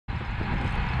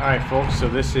Alright folks, so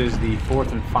this is the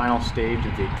fourth and final stage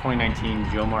of the 2019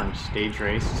 Joe Martin stage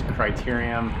race. It's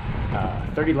Criterium,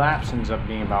 30 laps, ends up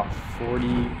being about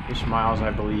 40-ish miles I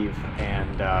believe,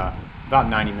 and about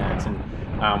 90 minutes.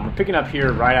 And we're picking up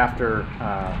here right after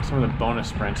some of the bonus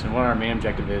sprints, and what our main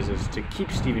objective is to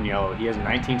keep Stephen yellow. He has a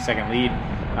 19-second lead,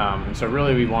 and so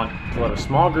really we want to let a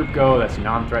small group go that's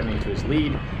non-threatening to his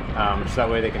lead, so that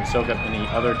way they can soak up any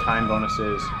other time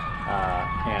bonuses,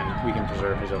 and we can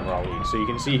preserve his overall lead. So you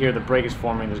can see here the break is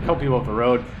forming. There's a couple people up the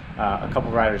road, a couple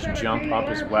riders jump up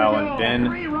as well, and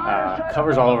Ben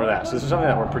covers all over that. So this is something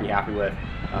that we're pretty happy with.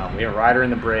 We have a rider in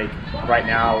the break. Right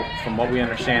now, from what we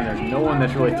understand, there's no one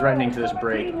that's really threatening to this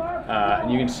break.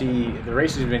 And you can see the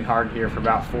race has been hard here for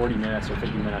about 40 minutes or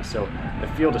 50 minutes. So the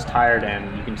field is tired,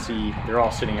 and you can see they're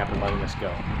all sitting up and letting this go.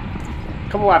 A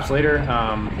couple laps later,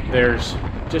 there's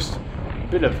just a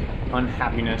bit of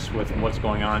unhappiness with what's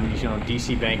going on. You know,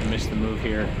 DC Bank missed the move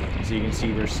here, so you can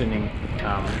see they're sending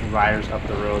riders up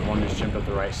the road. One just jumped up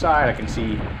the right side. I can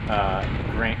see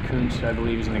Grant Kuntz, I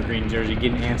believe, is in the green jersey,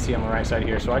 getting antsy on the right side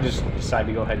here. So I just decided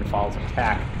to go ahead and follow some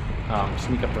tack,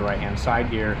 sneak up the right-hand side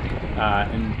here,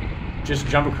 and just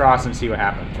jump across and see what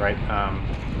happens, right?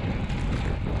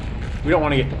 We don't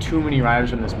want to get too many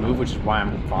riders in this move, which is why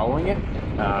I'm following it.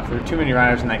 If there are too many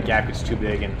riders and that gap gets too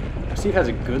big, and Steve has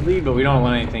a good lead, but we don't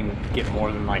let anything get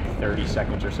more than like 30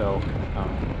 seconds or so,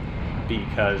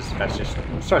 because that's just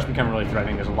starts becoming really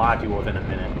threatening. There's a lot of people within a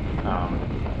minute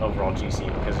overall GC,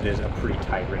 because it is a pretty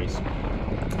tight race.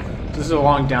 So this is a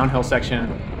long downhill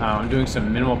section. I'm doing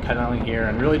some minimal pedaling here,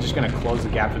 and really just going to close the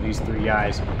gap with these three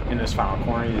guys in this final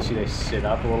corner. You see they sit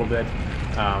up a little bit,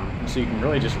 so you can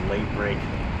really just late brake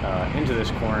into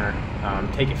this corner,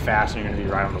 take it fast, and you're going to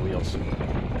be right on the wheels.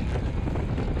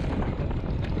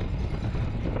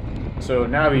 So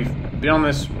now we've been on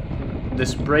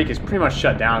this break is pretty much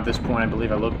shut down at this point. I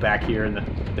believe I look back here and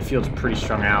the field's pretty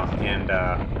strung out, and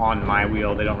on my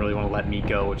wheel they don't really want to let me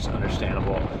go, which is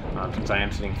understandable, since I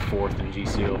am sitting fourth in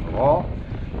GC overall.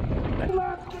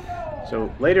 So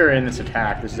later in this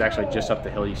attack, this is actually just up the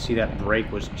hill. You see that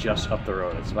break was just up the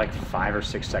road. It's like 5 or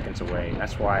 6 seconds away.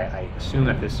 That's why I assume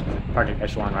that this Project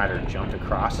Echelon rider jumped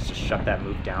across to shut that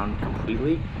move down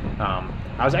completely.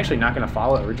 I was actually not going to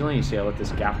follow it originally. You see I let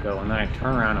this gap go, and then I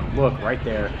turn around and look right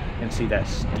there and see that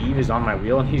Steve is on my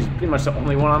wheel, and he's pretty much the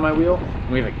only one on my wheel,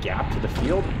 and we have a gap to the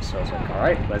field. So I was like, all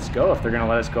right, let's go. If they're going to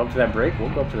let us go up to that break,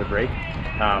 we'll go up to the break.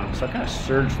 So I kind of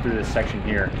surged through this section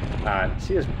here.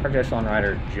 See this Project Echelon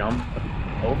rider jump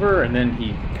over, and then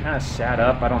he kind of sat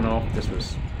up. I don't know if this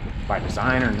was by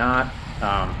design or not.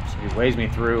 So he waves me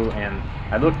through, and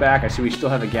I look back, I see we still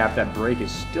have a gap. That break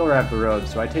is still right up the road,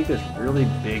 so I take this really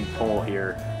big pull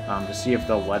here to see if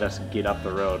they'll let us get up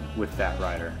the road with that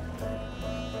rider.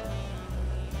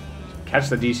 Catch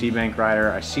the DC Bank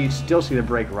rider. I still see the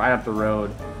break right up the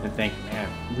road, and think, man,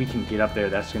 we can get up there.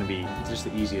 That's going to be just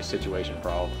the easiest situation for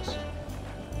all of us.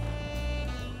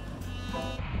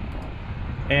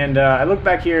 And I look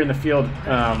back here in the field,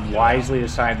 wisely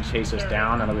decided to chase us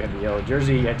down now that we have the yellow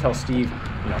jersey. I tell Steve,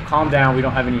 you know, calm down. We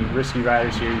don't have any risky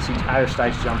riders here. You see Tyler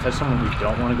Stites jumps. That's someone who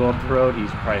don't want to go up the road.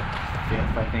 He's probably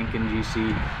 5th, I think, in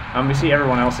GC. We see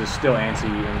everyone else is still antsy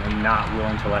and not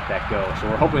willing to let that go. So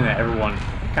we're hoping that everyone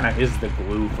kind of is the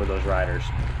glue for those riders.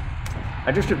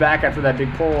 I drifted back after that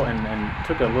big pull and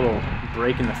took a little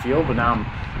break in the field, but now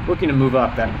I'm looking to move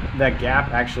up. That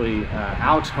gap actually,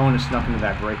 Alex Hone has snuck into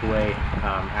that breakaway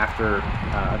after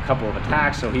a couple of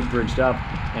attacks, so he bridged up,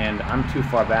 and I'm too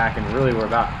far back, and really we're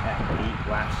about at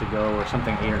 8 laps to go, or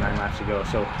something, 8 or 9 laps to go.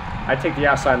 So I take the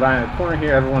outside line of the corner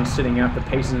here. Everyone's sitting up. The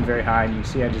pace isn't very high, and you can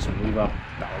see I just move up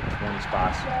about like 20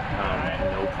 spots,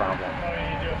 no problem.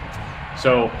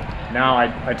 So now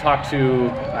I talked to,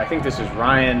 I think this is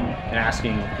Ryan, and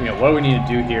asking, you know, what do we need to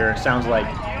do here? It sounds like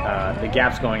the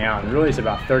gap's going out, and really it's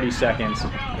about 30 seconds.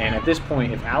 And at this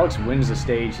point, if Alex wins the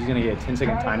stage, he's going to get a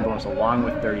 10-second time bonus along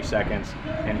with 30 seconds,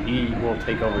 and he will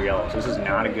take over yellow. So this is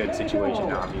not a good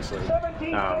situation, obviously.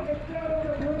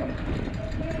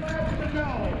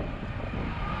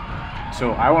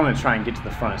 So I want to try and get to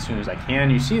the front as soon as I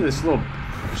can. You see this little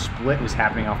split is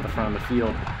happening off the front of the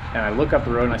field, and I look up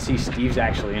the road and I see Steve's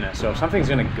actually in it. So if something's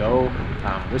going to go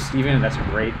with Steven, that's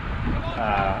great.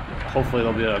 Hopefully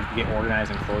they'll be able to get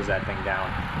organized and close that thing down.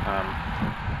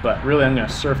 But really I'm going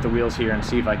to surf the wheels here and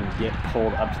see if I can get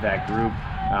pulled up to that group.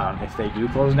 If they do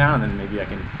close down, then maybe I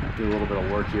can do a little bit of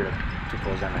work here to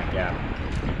close down that gap.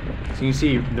 So you can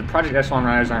see the Project Echelon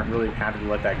riders aren't really happy to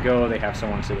let that go. They have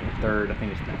someone sitting in third. I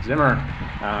think it's Ben Zimmer.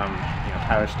 You know,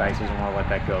 Tyler Stites doesn't want to let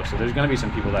that go. So there's going to be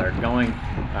some people that are going.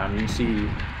 You can see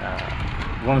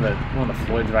one of the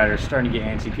Floyd's riders starting to get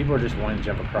antsy. People are just wanting to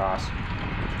jump across.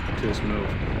 to this move.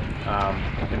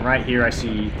 And right here I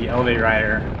see the elevator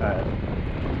rider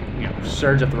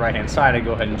surge up the right hand side. I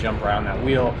go ahead and jump right on that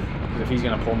wheel, because if he's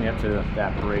going to pull me up to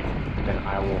that brake, then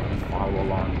I will follow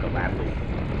along gladly.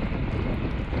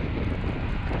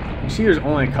 You see there's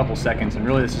only a couple seconds, and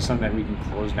really this is something that we can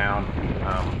close down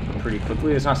pretty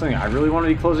quickly. It's not something I really want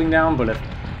to be closing down, but if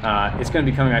it's going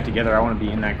to be coming back together, I want to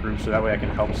be in that group so that way I can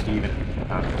help Steve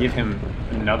and give him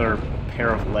another pair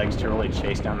of legs to really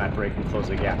chase down that brake and close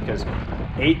the gap, because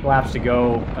 8 laps to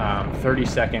go, 30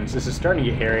 seconds. This is starting to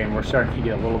get hairy, and we're starting to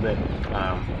get a little bit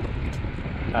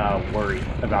worried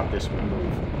about this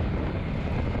move.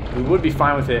 We would be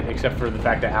fine with it, except for the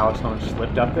fact that Annotation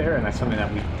slipped up there, and that's something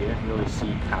that we didn't really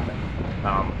see happen.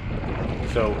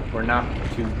 So we're not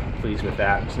too pleased with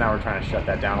that. So now we're trying to shut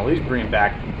that down, at least bring it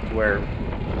back to where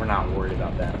we're not worried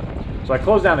about that. So I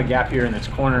close down the gap here in this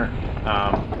corner,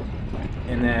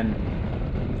 and then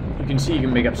you can see you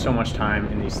can make up so much time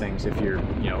in these things if you're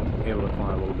able to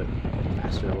corner a little bit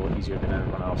faster, a little easier than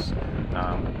everyone else.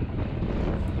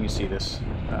 You can see this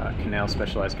Canal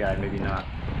Specialized guy, maybe not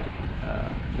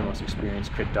the most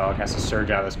experienced crit dog, has to surge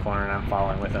out of this corner, and I'm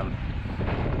following with him.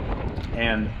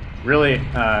 And really,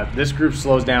 this group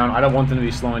slows down. I don't want them to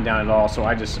be slowing down at all, so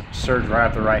I just surge right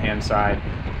up the right-hand side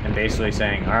and basically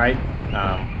saying, all right,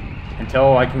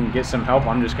 until I can get some help,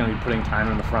 I'm just going to be putting time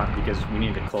in the front because we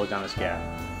need to close down this gap.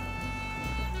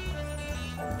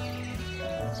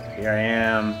 So here I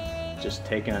am, just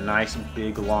taking a nice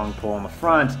big long pull in the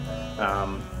front,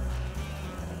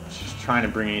 just trying to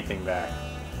bring anything back.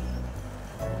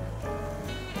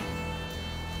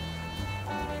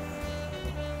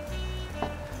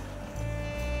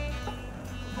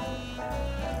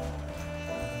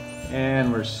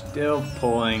 And we're still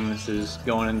pulling. This is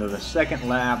going into the second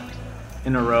lap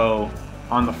in a row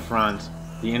on the front,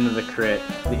 the end of the crit,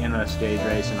 the end of the stage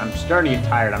race, and I'm starting to get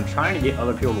tired. I'm trying to get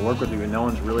other people to work with me, but no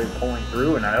one's really pulling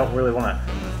through, and I don't really want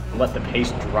to let the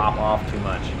pace drop off too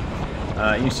much.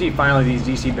 You see finally these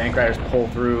DC bank riders pull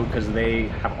through because they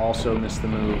have also missed the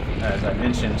move, as I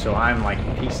mentioned, so I'm like,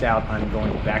 peace out, I'm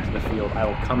going back to the field. I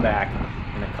will come back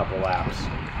in a couple laps.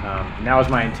 And that was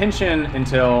my intention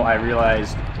until I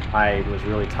realized I was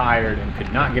really tired and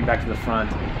could not get back to the front.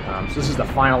 So this is the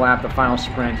final lap, the final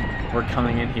sprint. We're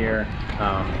coming in here,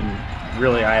 and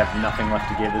really I have nothing left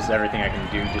to give. This is everything I can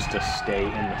do just to stay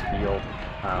in the field.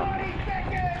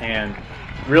 And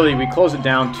really we closed it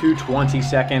down to 20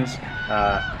 seconds.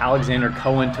 Alexander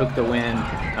Cohen took the win,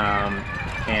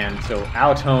 and so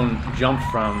Annotation jumped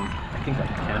from I think like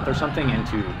 10th or something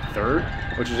into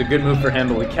 3rd, which was a good move for him,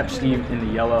 but we kept Steve in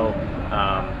the yellow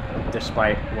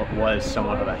despite what was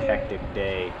somewhat of a hectic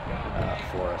day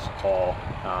for us all.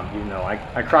 Even though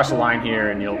I crossed the line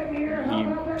here, and you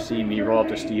see me roll up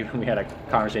to Steve, and we had a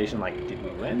conversation like, did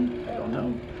we win? I don't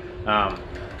know.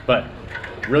 But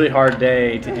really hard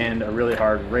day to end a really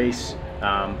hard race.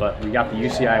 But we got the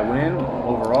UCI win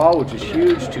overall, which is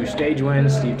huge. 2 stage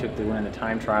wins. Steve took the win in the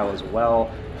time trial as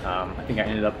well. I think I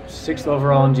ended up 6th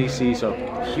overall in GC, so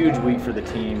huge week for the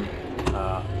team.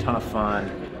 Ton of fun.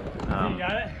 You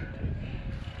got it?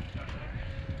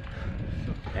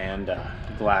 And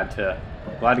glad to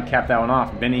cap that one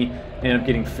off. Benny ended up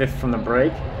getting 5th from the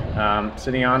break,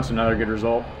 sitting on, so another good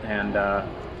result. And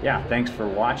yeah, thanks for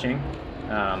watching.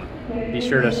 Be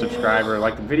sure to subscribe or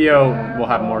like the video. We'll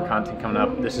have more content coming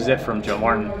up. This is it from Joe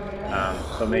Martin.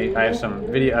 So I have some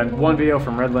one video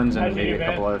from Redlands, and maybe a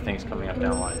couple other things coming up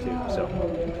down the line too. So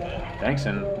thanks,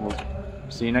 and we'll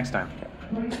see you next time.